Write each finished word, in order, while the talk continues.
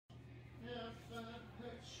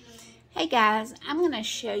Hey guys, I'm going to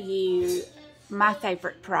show you my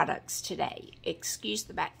favorite products today. Excuse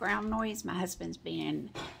the background noise. My husband's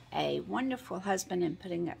being a wonderful husband and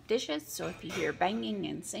putting up dishes, so if you hear banging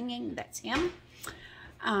and singing, that's him.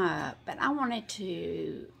 But I wanted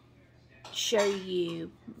to show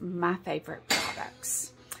you my favorite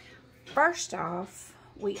products. First off,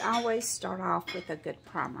 we always start off with a good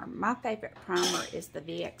primer. My favorite primer is the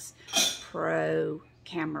VX Pro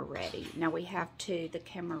Camera Ready. Now we have two, the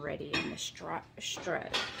Camera Ready and the Strobe.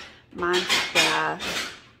 Mine's the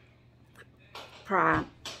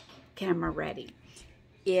Camera Ready.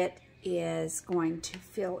 It is going to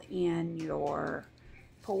fill in your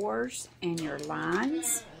pores and your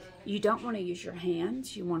lines. You don't want to use your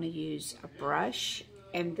hands. You want to use a brush.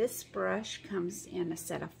 And this brush comes in a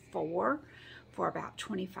set of 4 for about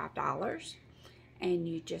 $25. And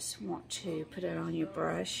you just want to put it on your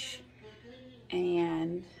brush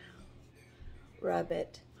and rub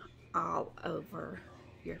it all over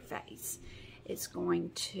your face. It's going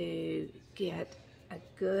to get a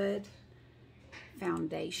good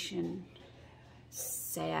foundation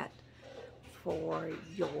set for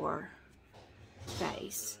your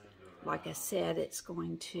face. Like I said, it's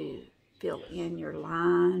going to fill in your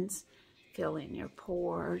lines, fill in your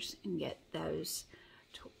pores, and get those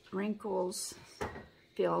wrinkles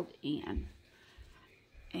filled in.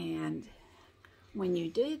 And when you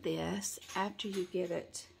do this, after you get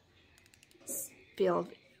it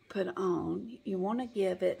put on, you want to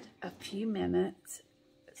give it a few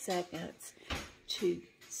seconds to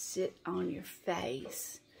sit on your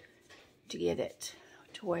face to get it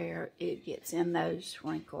to where it gets in those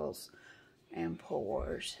wrinkles and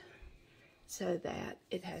pores so that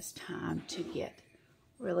it has time to get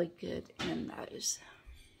really good in those.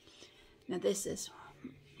 Now this is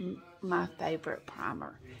my favorite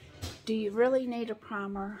primer. Do you really need a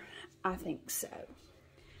primer? I think so.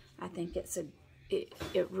 I think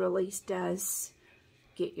it really does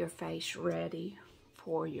get your face ready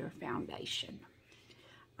for your foundation.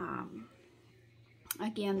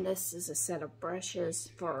 Again, this is a set of brushes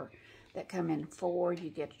that come in 4. You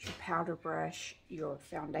get your powder brush, your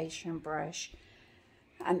foundation brush,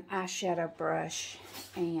 an eyeshadow brush,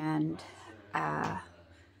 and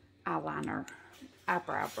eyebrow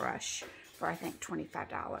brush for I think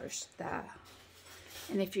 $25.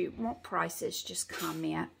 And if you want prices, just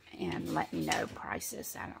comment and let me know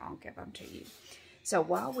prices and I'll give them to you. So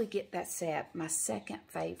while we get that set, my second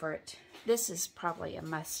favorite, this is probably a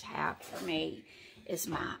must-have for me, is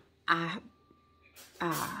my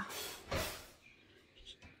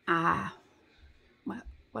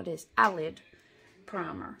eyelid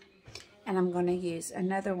primer. And I'm going to use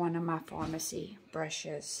another one of my pharmacy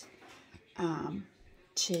brushes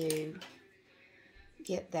to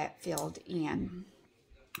get that filled in.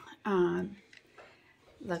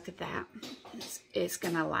 Look at that. It's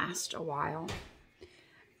going to last a while.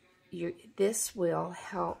 This will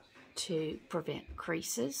help to prevent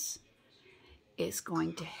creases. It's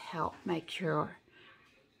going to help make your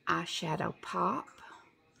eyeshadow pop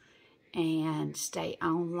and stay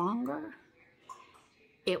on longer.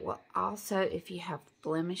 It will also, if you have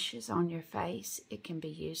blemishes on your face, it can be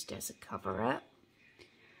used as a cover-up.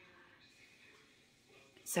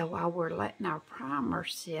 So while we're letting our primer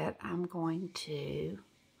sit, I'm going to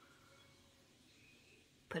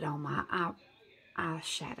put on my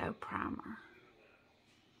eyeshadow primer.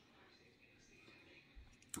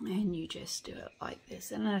 And you just do it like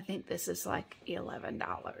this. And I think this is like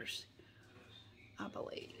 $11, I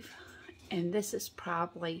believe. And this is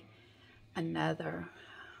probably another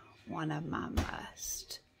one of my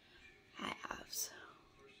must-haves.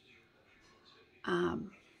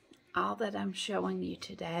 All that I'm showing you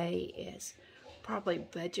today is probably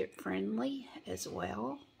budget-friendly as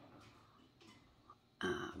well.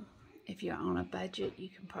 If you're on a budget, you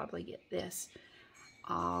can probably get this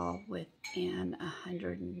all within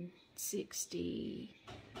 $160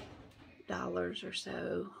 or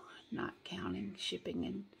so, not counting shipping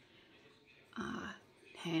and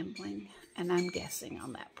handling. And I'm guessing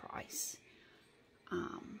on that price,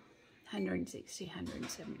 $160,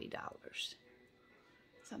 $170.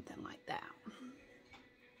 Something like that.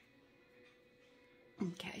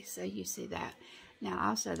 Okay, so you see that. Now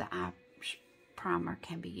also the eye primer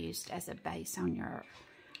can be used as a base on your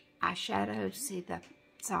eyeshadow. See the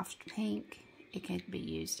soft pink? It can be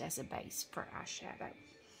used as a base for eyeshadow.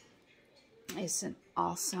 It's an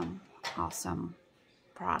awesome, awesome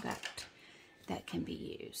product that can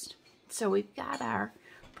be used. So we've got our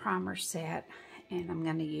primer set, and I'm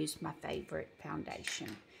going to use my favorite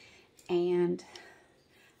foundation. And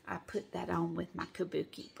I put that on with my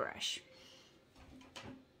Kabuki brush.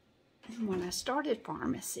 When I started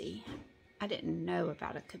pharmacy, I didn't know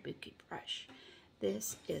about a kabuki brush.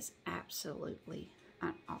 This is absolutely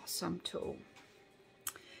an awesome tool.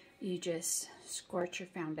 You just squirt your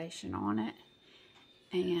foundation on it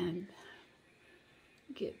and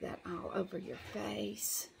get that all over your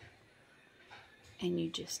face. And you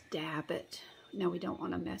just dab it. Now, we don't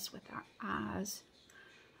want to mess with our eyes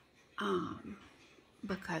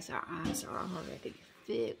because our eyes are already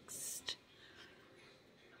fixed.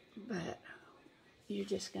 But you're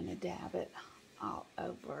just going to dab it all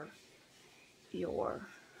over your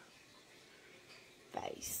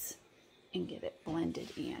face and get it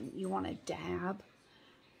blended in. You want to dab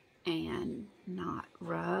and not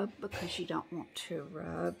rub, because you don't want to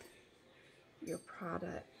rub your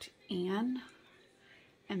product in.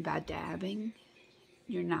 And by dabbing,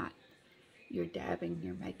 you're dabbing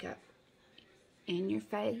your makeup in your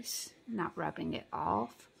face, not rubbing it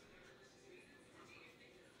off.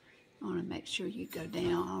 I want to make sure you go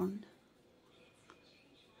down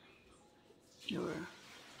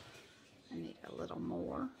I need a little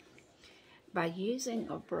more. By using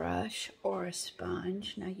a brush or a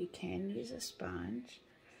sponge, now you can use a sponge,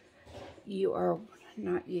 you are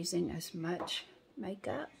not using as much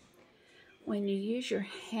makeup. When you use your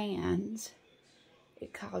hands,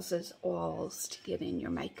 it causes oils to get in your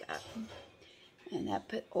makeup, and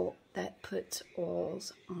that puts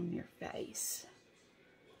oils on your face.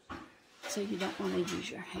 So you don't want to use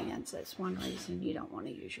your hands. That's one reason you don't want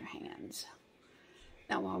to use your hands.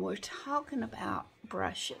 Now, while we're talking about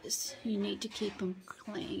brushes, you need to keep them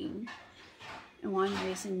clean. And one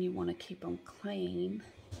reason you want to keep them clean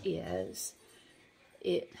is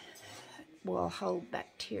it will hold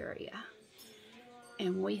bacteria.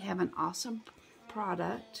 And we have an awesome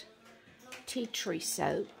product, tea tree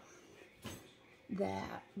soap,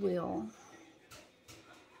 that will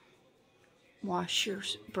wash your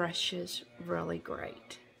brushes really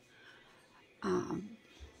great.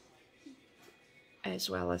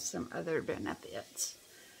 As well as some other benefits.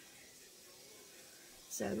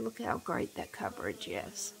 So look how great that coverage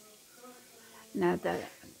is. Now the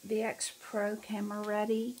VX Pro Camera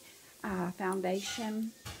Ready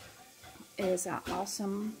foundation is an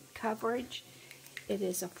awesome coverage. It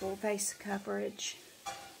is a full face coverage.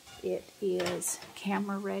 It is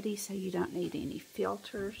camera ready, so you don't need any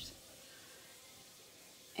filters.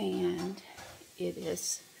 And it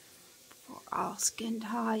is for all skin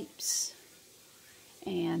types.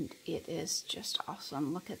 And it is just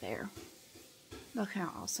awesome. Look at there. Look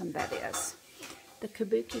how awesome that is. The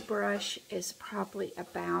kabuki brush is probably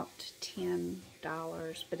about $10,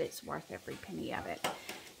 but it's worth every penny of it.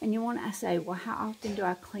 And you want to say, well, how often do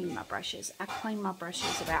I clean my brushes? I clean my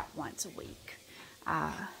brushes about once a week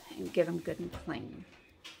and get them good and clean.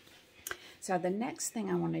 So the next thing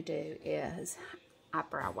I want to do is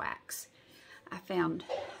eyebrow wax. I found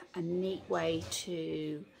a neat way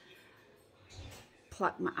to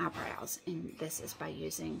pluck my eyebrows, and this is by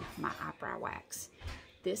using my eyebrow wax.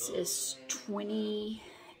 This is $28,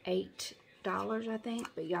 I think,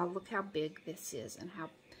 but y'all look how big this is and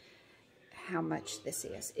how much this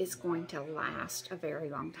is. It's going to last a very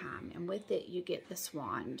long time, and with it you get this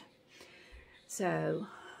wand, so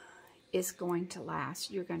it's going to last.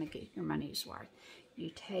 You're going to get your money's worth.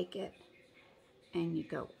 You take it and you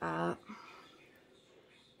go up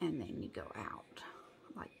and then you go out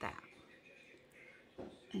like that.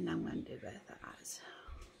 And I'm going to do both eyes.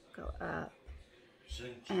 Go up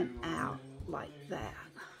and out like that.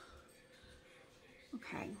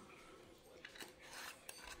 Okay.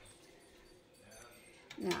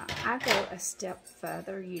 Now, I go a step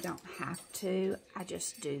further. You don't have to. I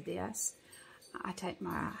just do this. I take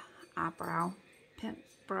my eyebrow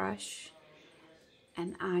brush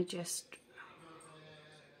and I just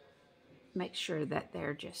make sure that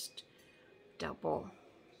they're just double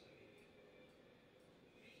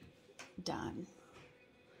done.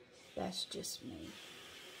 That's just me.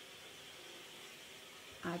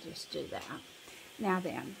 I just do that. Now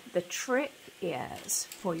then, the trick is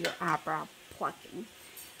for your eyebrow plucking.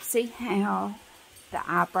 See how the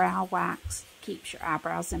eyebrow wax keeps your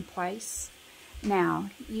eyebrows in place?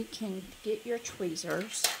 Now, you can get your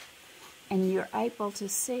tweezers and you're able to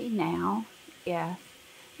see now if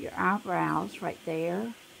your eyebrows right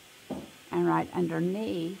there and right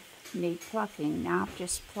underneath need plucking. Now I've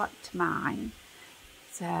just plucked mine,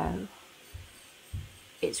 so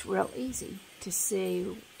it's real easy to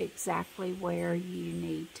see exactly where you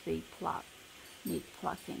need to be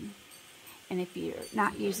plucking. And if you're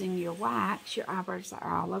not using your wax, your eyebrows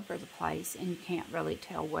are all over the place and you can't really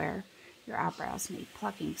tell where your eyebrows need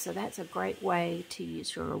plucking. So that's a great way to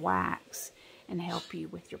use your wax and help you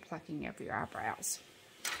with your plucking of your eyebrows.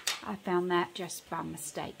 I found that just by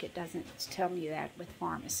mistake. It doesn't tell me that with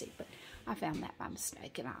pharmacy, but I found that by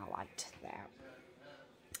mistake, and I liked that.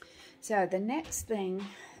 So the next thing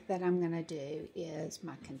that I'm going to do is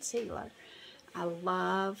my concealer. I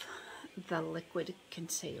love the liquid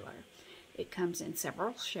concealer. It comes in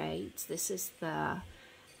several shades. This is the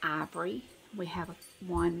Ivory. We have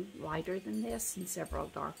one lighter than this and several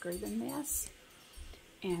darker than this.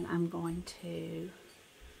 And I'm going to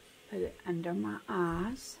put it under my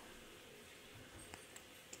eyes.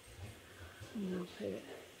 And I'll put it.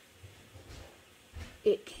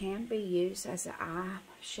 It can be used as an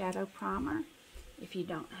eyeshadow primer if you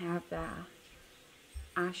don't have the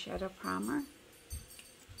eyeshadow primer.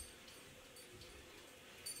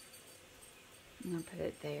 I'm going to put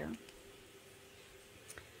it there.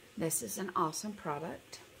 This is an awesome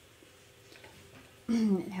product.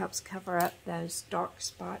 It helps cover up those dark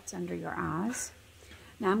spots under your eyes.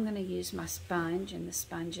 Now I'm going to use my sponge, and the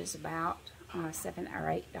sponge is about $7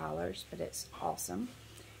 or $8, but it's awesome.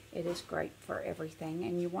 It is great for everything,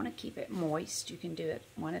 and you want to keep it moist. You can do it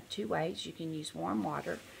one of two ways. You can use warm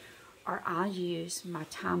water, or I use my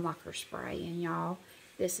Time Locker spray, and y'all,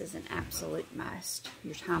 this is an absolute must.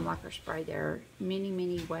 Your Time Locker spray, there are many,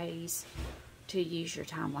 many ways to use your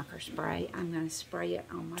Time Locker spray. I'm going to spray it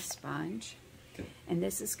on my sponge, and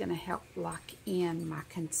this is going to help lock in my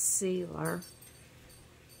concealer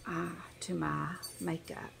to my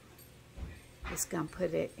makeup. It's going to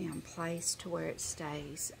put it in place to where it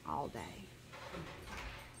stays all day.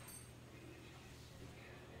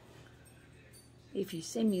 If you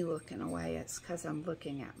see me looking away, it's because I'm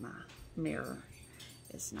looking at my mirror.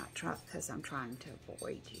 It's not because I'm trying to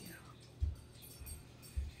avoid you.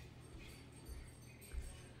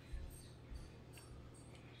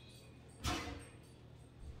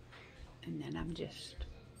 And then I'm just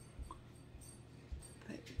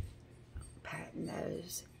patting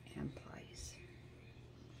those in place.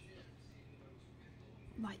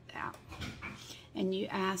 Like that. And you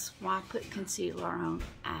ask, why put concealer on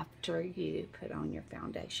after you put on your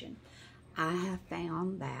foundation? I have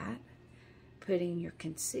found that putting your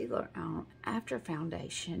concealer on after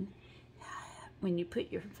foundation, when you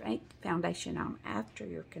put your foundation on after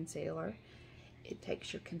your concealer, it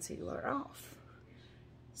takes your concealer off.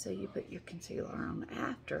 So you put your concealer on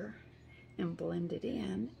after and blend it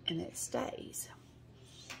in, and it stays.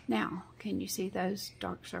 Now, can you see those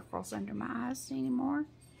dark circles under my eyes anymore?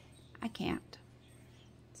 I can't.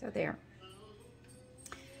 So there.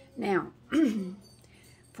 Now,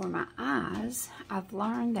 for my eyes, I've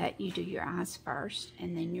learned that you do your eyes first,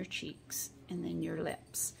 and then your cheeks, and then your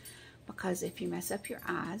lips. Because if you mess up your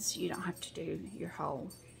eyes, you don't have to do your whole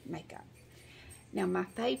makeup. Now, my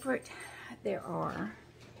favorite, there are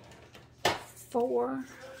 4,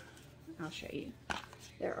 I'll show you.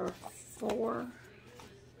 There are 4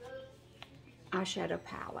 eyeshadow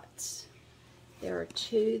palettes. There are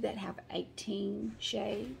 2 that have 18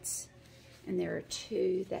 shades, and there are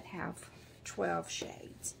 2 that have 12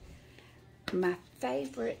 shades. My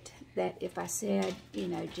favorite, that if I said, you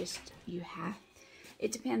know, just you have,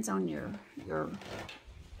 it depends on your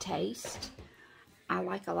taste. I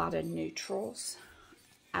like a lot of neutrals.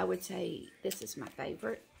 I would say this is my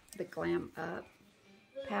favorite, the Glam Up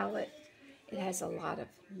palette. It has a lot of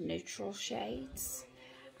neutral shades.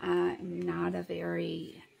 I'm not a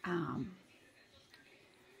very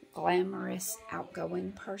glamorous,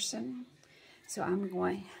 outgoing person, so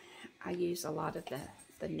I use a lot of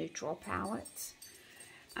the neutral palettes.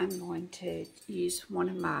 I'm going to use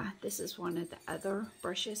this is one of the other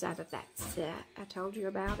brushes out of that set I told you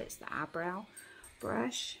about. It's the eyebrow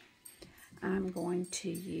brush. I'm going to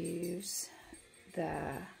use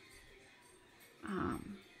the,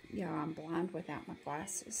 I'm blind without my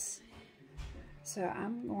glasses. So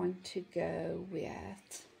I'm going to go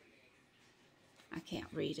with, I can't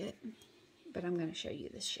read it, but I'm going to show you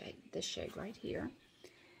this shade right here.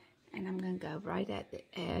 And I'm going to go right at the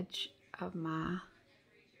edge of my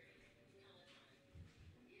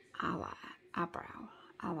eyelid.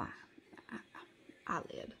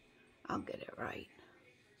 I'll get it right.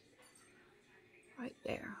 Right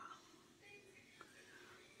there.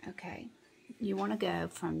 Okay. You want to go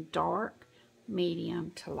from dark,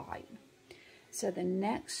 medium to light. So the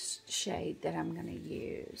next shade that I'm going to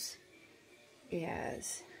use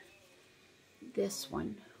is this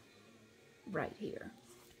one right here.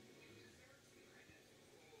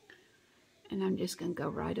 And I'm just going to go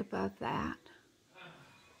right above that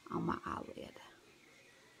on my eyelid.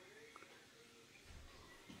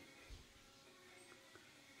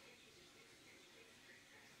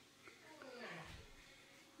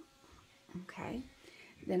 Okay,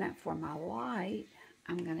 then for my light,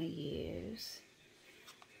 I'm going to use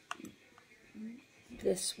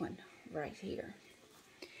this one right here.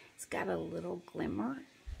 It's got a little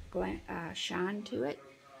shine to it.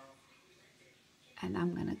 And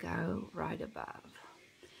I'm going to go right above.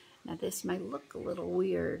 Now this may look a little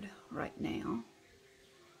weird right now,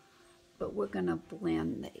 but we're going to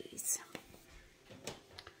blend these.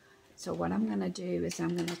 So what I'm going to do is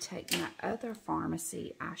I'm going to take my other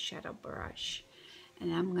Pharmacy eyeshadow brush,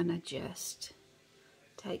 and I'm going to just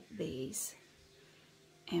take these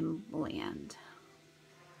and blend.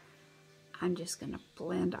 I'm just going to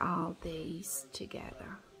blend all these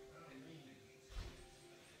together.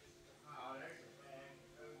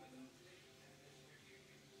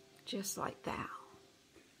 Just like that.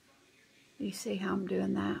 You see how I'm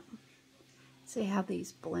doing that? See how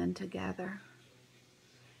these blend together?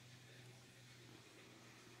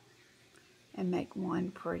 And make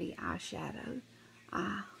one pretty eyeshadow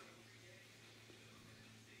eye.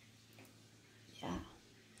 Yeah.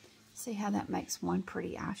 See how that makes one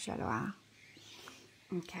pretty eyeshadow eye?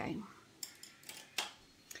 Okay.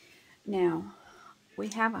 Now, we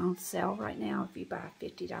have on sale right now, if you buy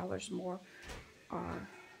 $50 more or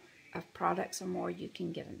of products or more, you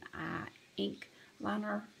can get an eye ink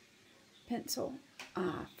liner pencil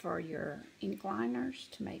for your ink liners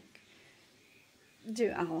to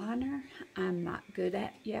do eyeliner. I'm not good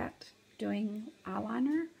at yet doing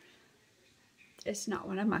eyeliner. It's not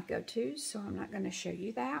one of my go-tos, so I'm not going to show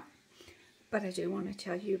you that. But I do want to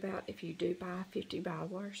tell you about, if you do buy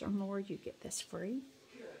 $50 or more, you get this free.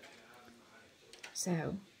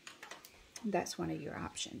 So that's one of your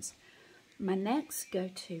options. My next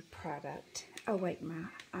go-to product, oh wait, my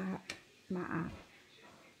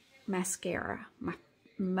mascara. My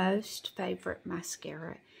most favorite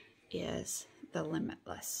mascara is the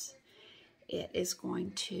Limitless. It is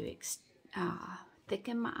going to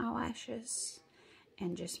thicken my eyelashes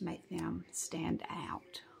and just make them stand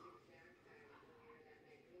out.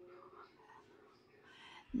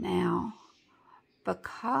 Now,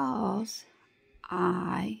 because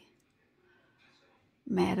I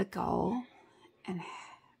met a goal and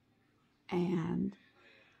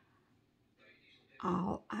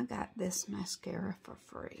I got this mascara for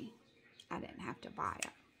free. I didn't have to buy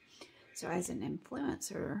it. So as an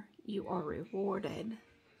influencer, you are rewarded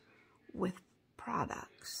with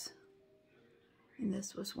products. And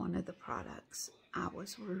this was one of the products I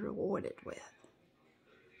was rewarded with.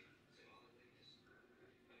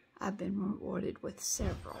 I've been rewarded with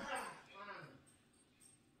several.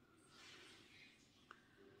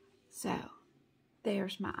 So,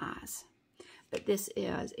 there's my eyes. But this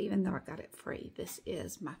is, even though I got it free, this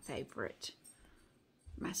is my favorite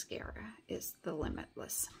mascara. It's the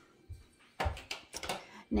Limitless.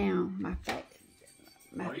 Now,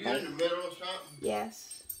 Are you in the middle of something?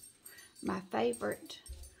 Yes. My favorite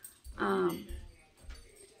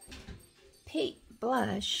pink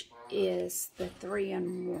blush is the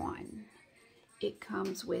 3-in-1. It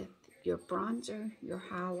comes with your bronzer, your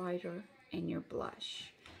highlighter, and your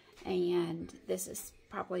blush. And this is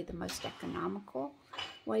probably the most economical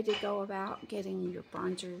way to go about getting your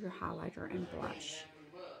bronzer, your highlighter, and blush.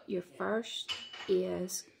 Your first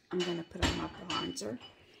is, I'm going to put on my bronzer,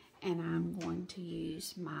 and I'm going to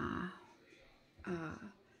use my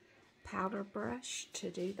powder brush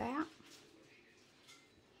to do that.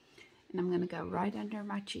 And I'm going to go right under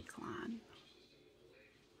my cheek line.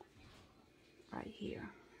 Right here.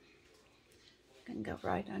 I'm going to go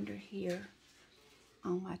right under here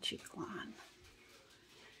on my cheek line.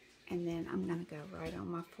 And then I'm going to go right on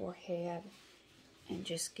my forehead and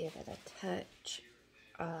just give it a touch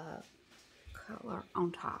of color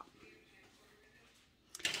on top.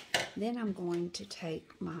 Then I'm going to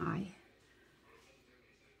take my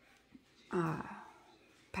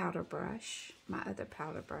powder brush, my other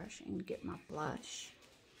powder brush, and get my blush.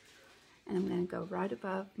 And I'm going to go right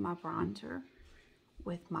above my bronzer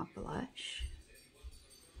with my blush.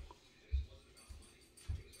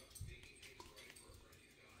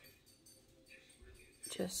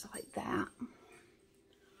 Just like that.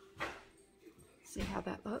 See how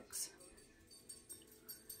that looks?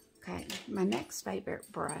 Okay, my next favorite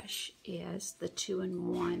brush is the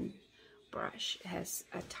 2-in-1 brush. It has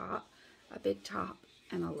a top, a big top,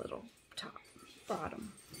 and a little top,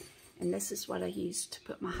 bottom. And this is what I use to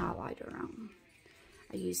put my highlighter on.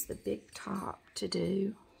 I use the big top to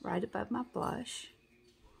do right above my blush.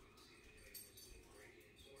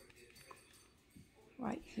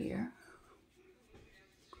 Right here.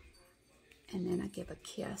 And then I give a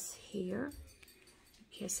kiss here,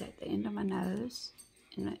 a kiss at the end of my nose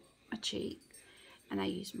and my cheek. And I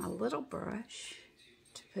use my little brush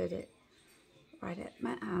to put it right at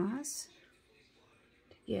my eyes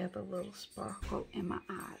to give a little sparkle in my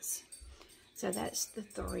eyes. So that's the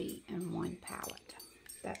 3-in-1 palette.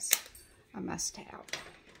 That's a must-have.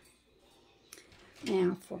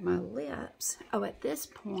 Now for my lips, at this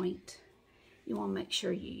point, you want to make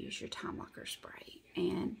sure you use your Time Locker spray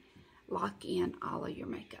and lock in all of your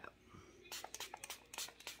makeup.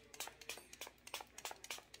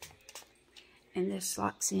 And this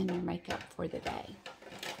locks in your makeup for the day.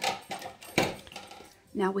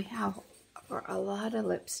 Now we have for a lot of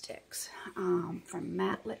lipsticks, from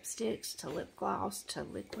matte lipsticks to lip gloss to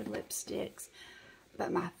liquid lipsticks.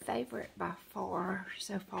 But my favorite by far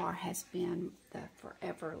so far has been the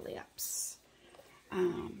Forever Lips.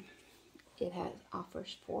 It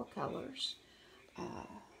offers 4 colors.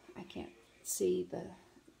 I can't see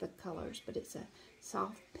the colors, but it's a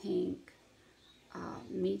soft pink,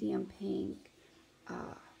 medium pink,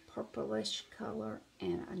 purplish color,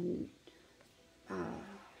 and a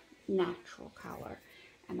natural color.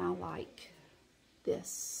 And I like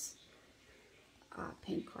this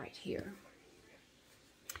pink right here.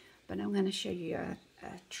 But I'm going to show you a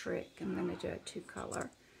trick. I'm going to do a 2-color.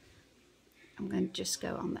 I'm going to just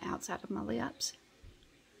go on the outside of my lips.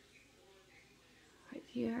 Right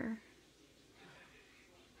here.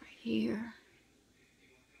 Right here.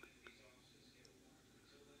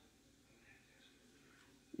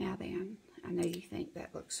 Now then, I know you think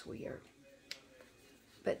that looks weird.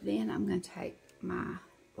 But then I'm going to take my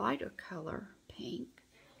lighter color, pink,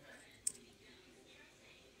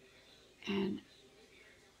 and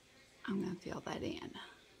I'm going to fill that in.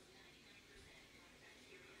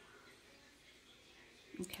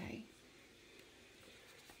 Okay.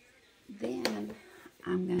 Then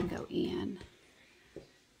I'm going to go in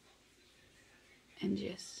and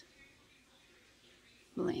just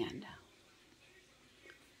blend.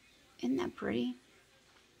 Isn't that pretty?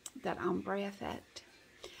 That ombre effect.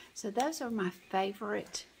 So those are my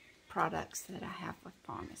favorite products that I have with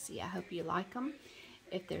Farmacy. I hope you like them.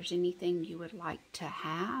 If there's anything you would like to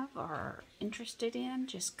have or interested in,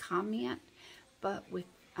 just comment. But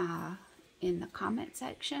in the comment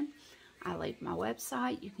section, I leave my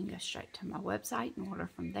website. You can go straight to my website and order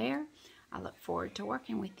from there. I look forward to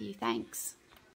working with you. Thanks.